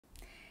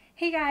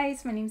Hey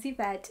guys, my name's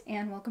Yvette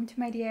and welcome to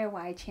my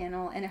DIY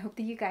channel, and I hope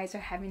that you guys are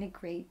having a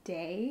great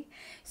day.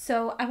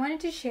 So I wanted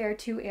to share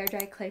two air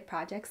dry clay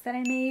projects that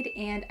I made,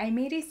 and I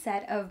made a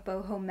set of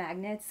boho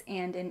magnets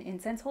and an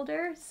incense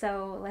holder,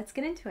 so let's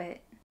get into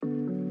it.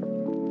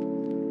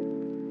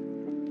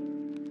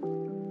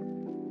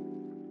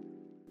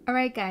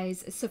 Alright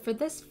guys, so for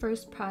this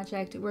first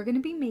project we're going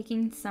to be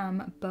making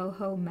some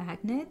boho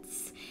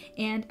magnets,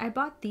 and I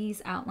bought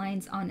these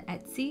outlines on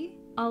Etsy.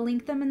 I'll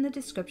link them in the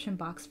description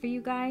box for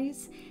you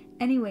guys.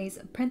 Anyways,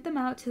 print them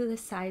out to the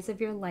size of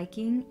your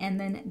liking, and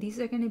then these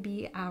are going to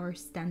be our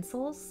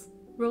stencils.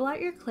 Roll out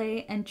your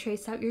clay and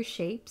trace out your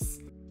shapes.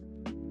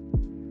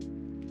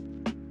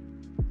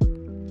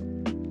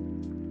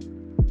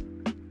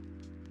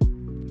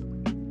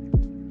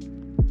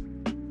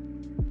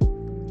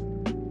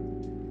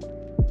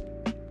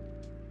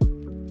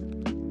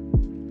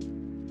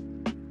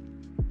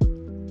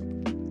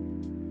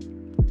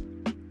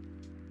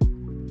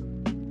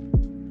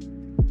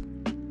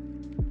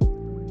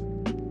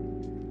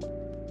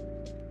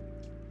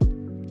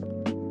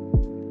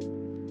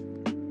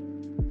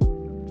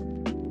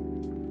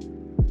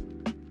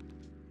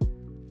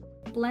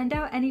 Blend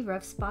out any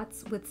rough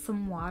spots with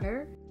some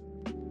water.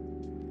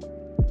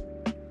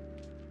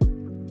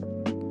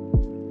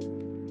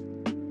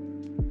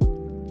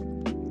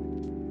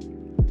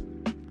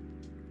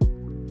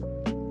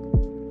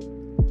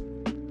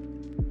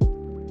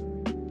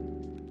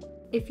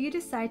 If you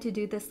decide to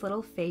do this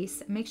little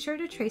face, make sure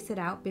to trace it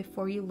out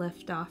before you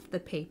lift off the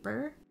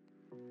paper.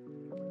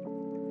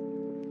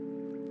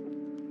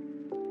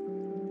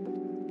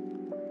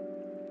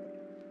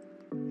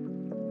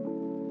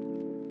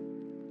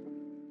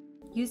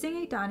 Using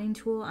a dotting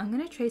tool, I'm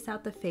going to trace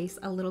out the face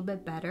a little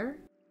bit better.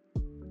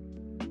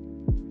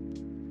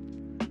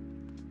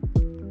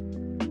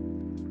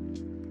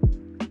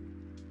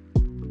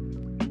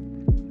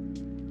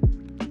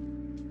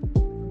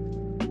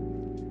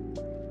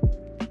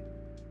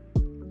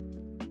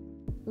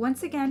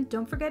 Once again,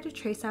 don't forget to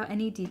trace out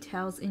any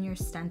details in your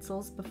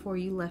stencils before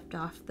you lift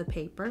off the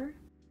paper.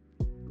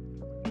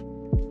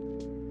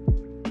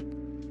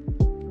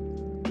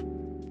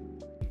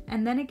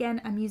 And then again,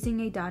 I'm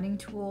using a dotting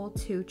tool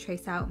to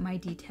trace out my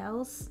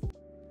details.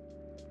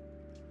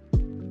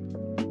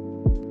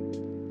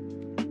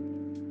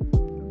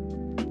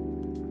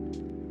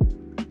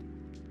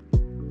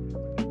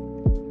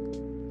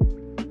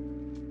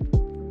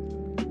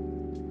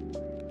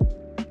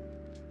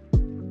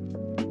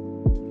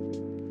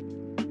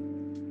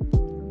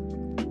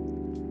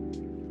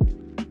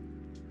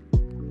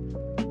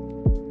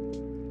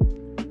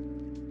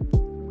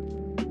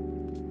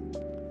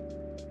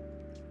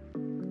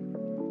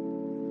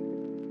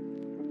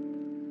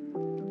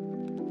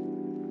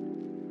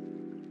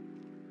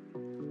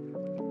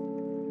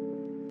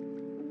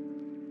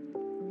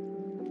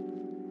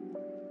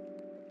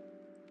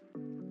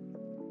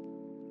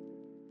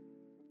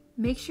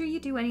 Make sure you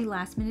do any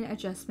last minute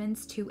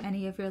adjustments to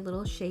any of your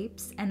little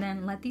shapes, and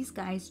then let these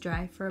guys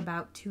dry for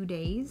about 2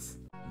 days.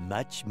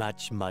 Much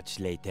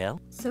later.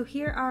 So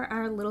here are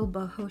our little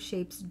boho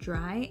shapes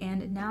dry,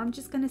 and now I'm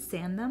just going to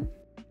sand them.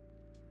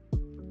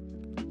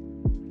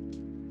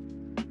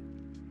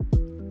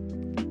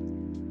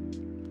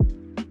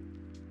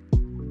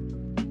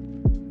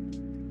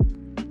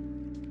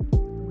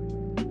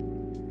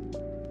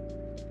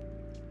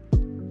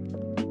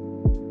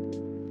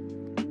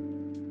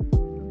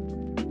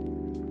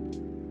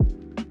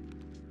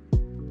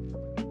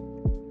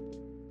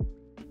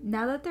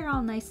 Now that they're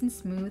all nice and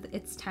smooth,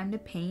 it's time to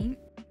paint.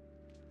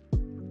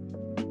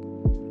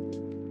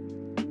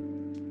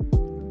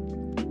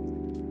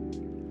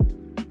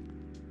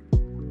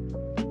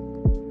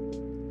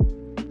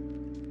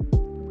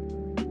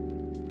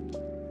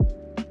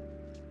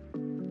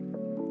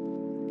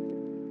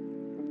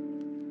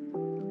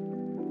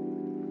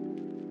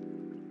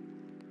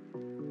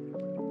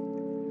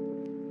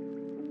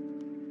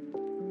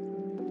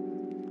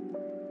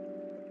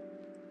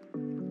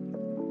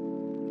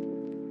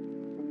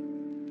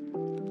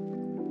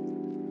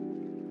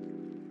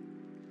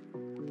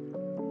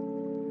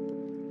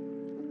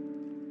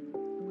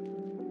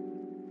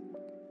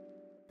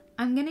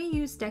 I'm going to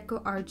use Deco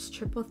Art's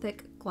triple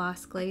thick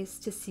gloss glaze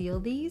to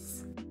seal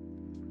these.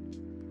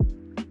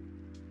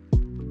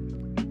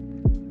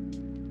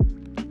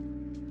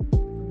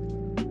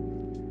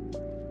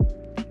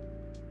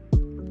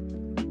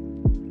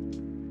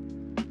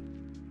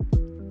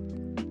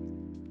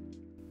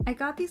 I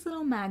got these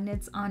little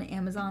magnets on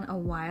Amazon a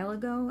while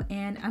ago,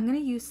 and I'm going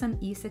to use some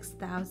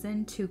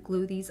E6000 to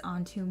glue these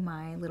onto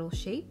my little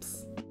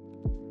shapes.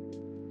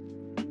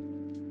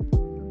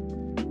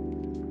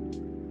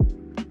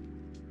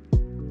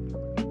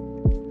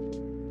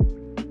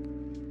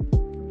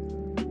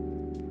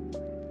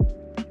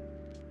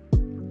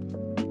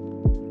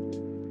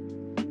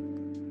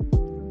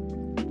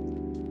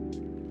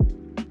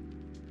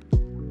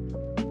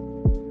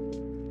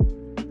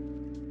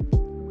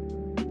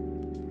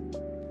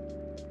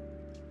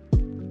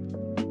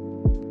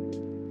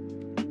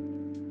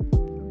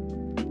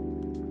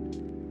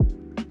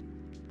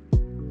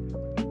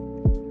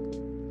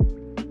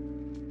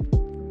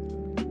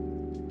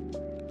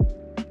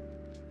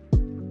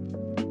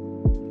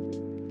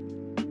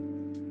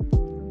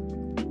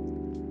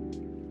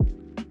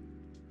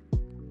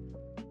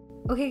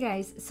 Okay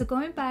guys, so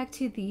going back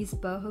to these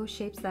boho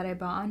shapes that I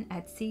bought on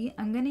Etsy,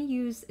 I'm going to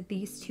use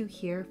these two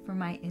here for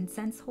my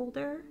incense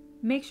holder.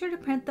 Make sure to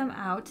print them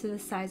out to the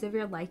size of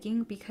your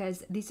liking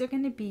because these are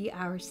going to be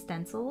our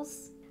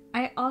stencils.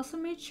 I also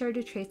made sure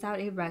to trace out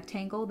a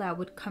rectangle that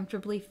would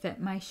comfortably fit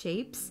my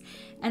shapes,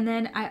 and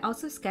then I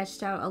also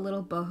sketched out a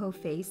little boho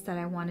face that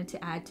I wanted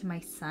to add to my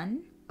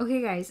sun.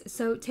 Okay guys,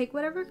 so take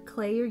whatever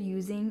clay you're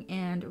using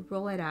and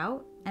roll it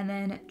out, and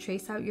then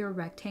trace out your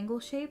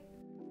rectangle shape.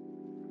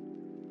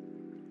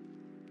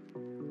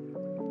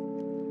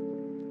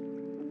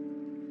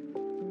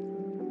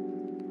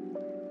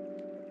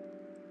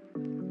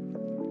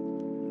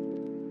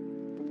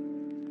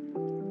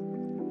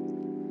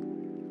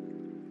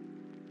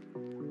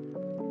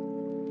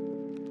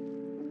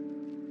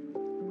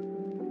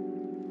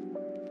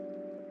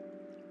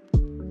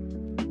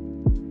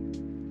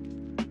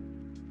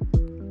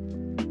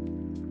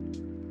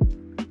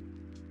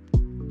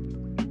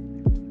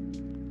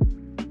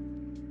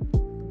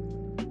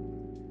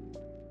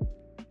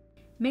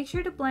 Make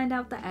sure to blend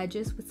out the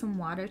edges with some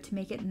water to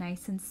make it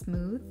nice and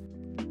smooth.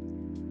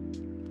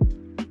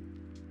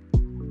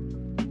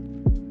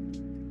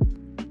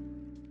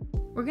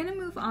 We're going to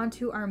move on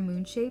to our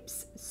moon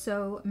shapes,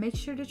 so make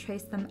sure to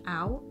trace them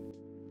out.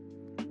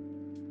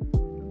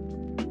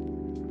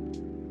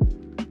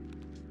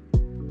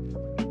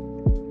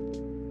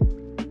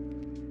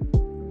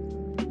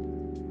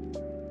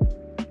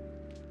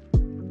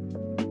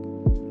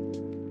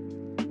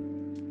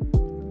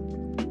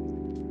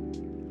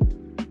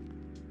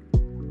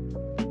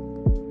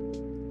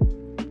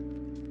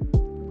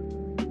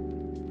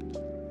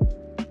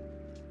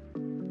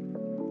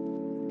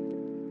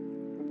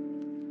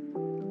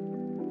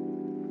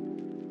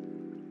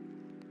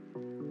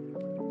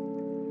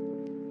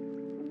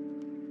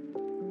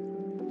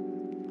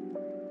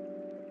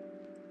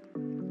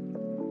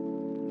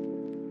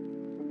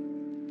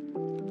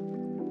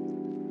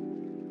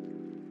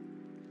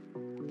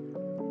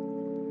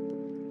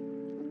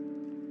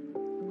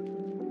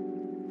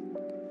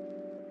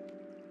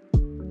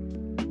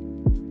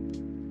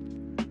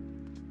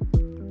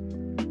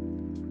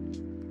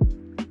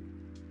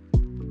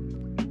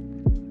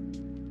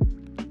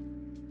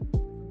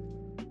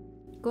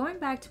 Going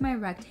back to my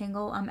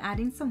rectangle, I'm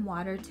adding some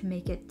water to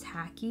make it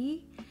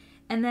tacky.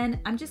 And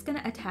then I'm just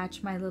gonna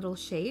attach my little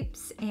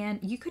shapes, and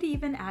you could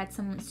even add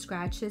some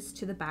scratches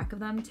to the back of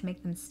them to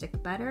make them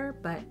stick better,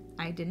 but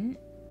I didn't.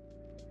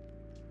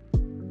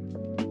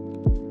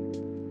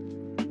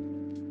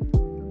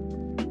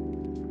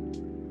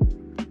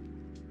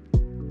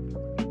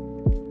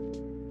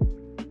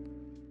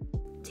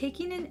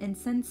 Taking an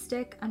incense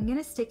stick, I'm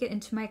gonna stick it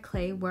into my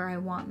clay where I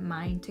want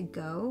mine to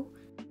go.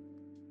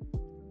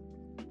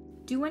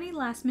 Do any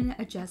last minute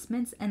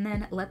adjustments and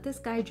then let this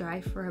guy dry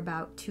for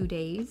about 2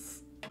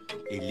 days.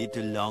 A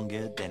little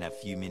longer than a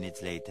few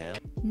minutes later.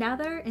 Now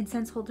that our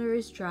incense holder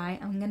is dry,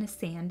 I'm gonna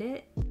sand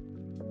it.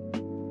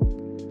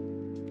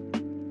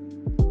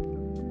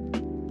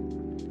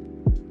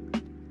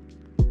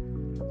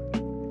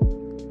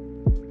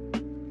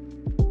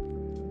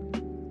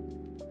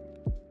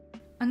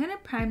 I'm gonna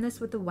prime this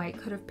with a white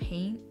coat of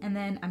paint, and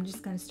then I'm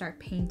just gonna start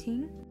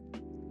painting.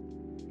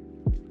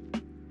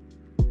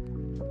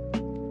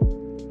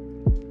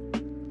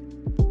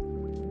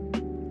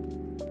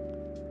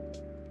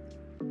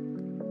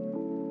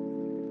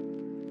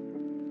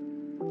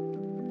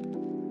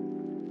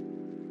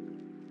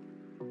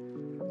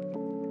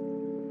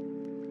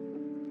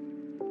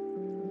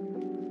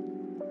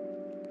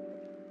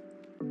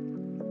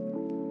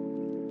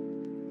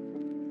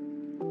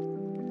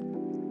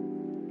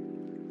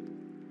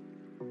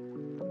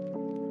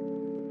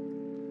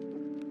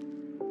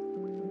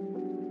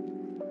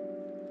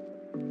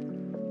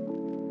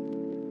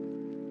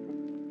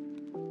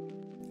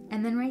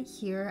 And then right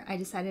here, I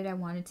decided I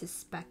wanted to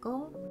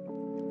speckle.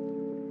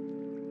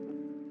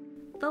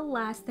 The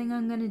last thing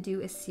I'm gonna do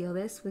is seal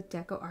this with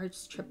Deco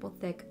Art's triple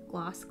thick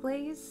gloss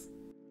glaze.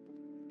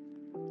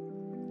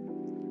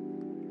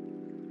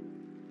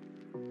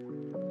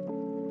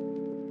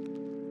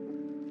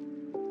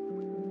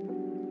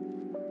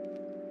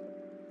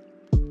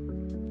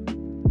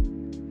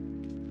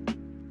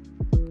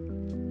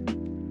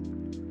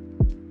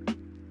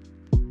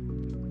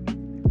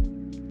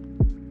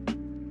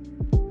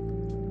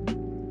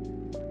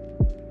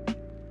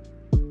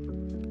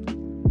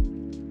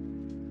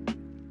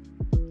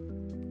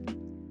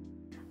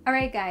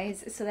 Alright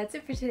guys, so that's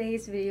it for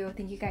today's video.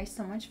 Thank you guys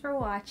so much for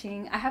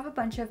watching. I have a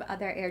bunch of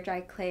other air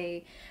dry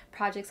clay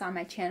projects on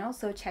my channel,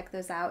 so check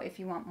those out if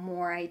you want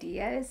more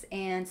ideas,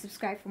 and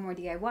subscribe for more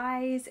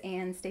DIYs,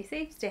 and stay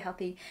safe, stay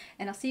healthy,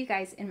 and I'll see you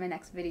guys in my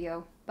next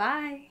video.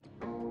 Bye!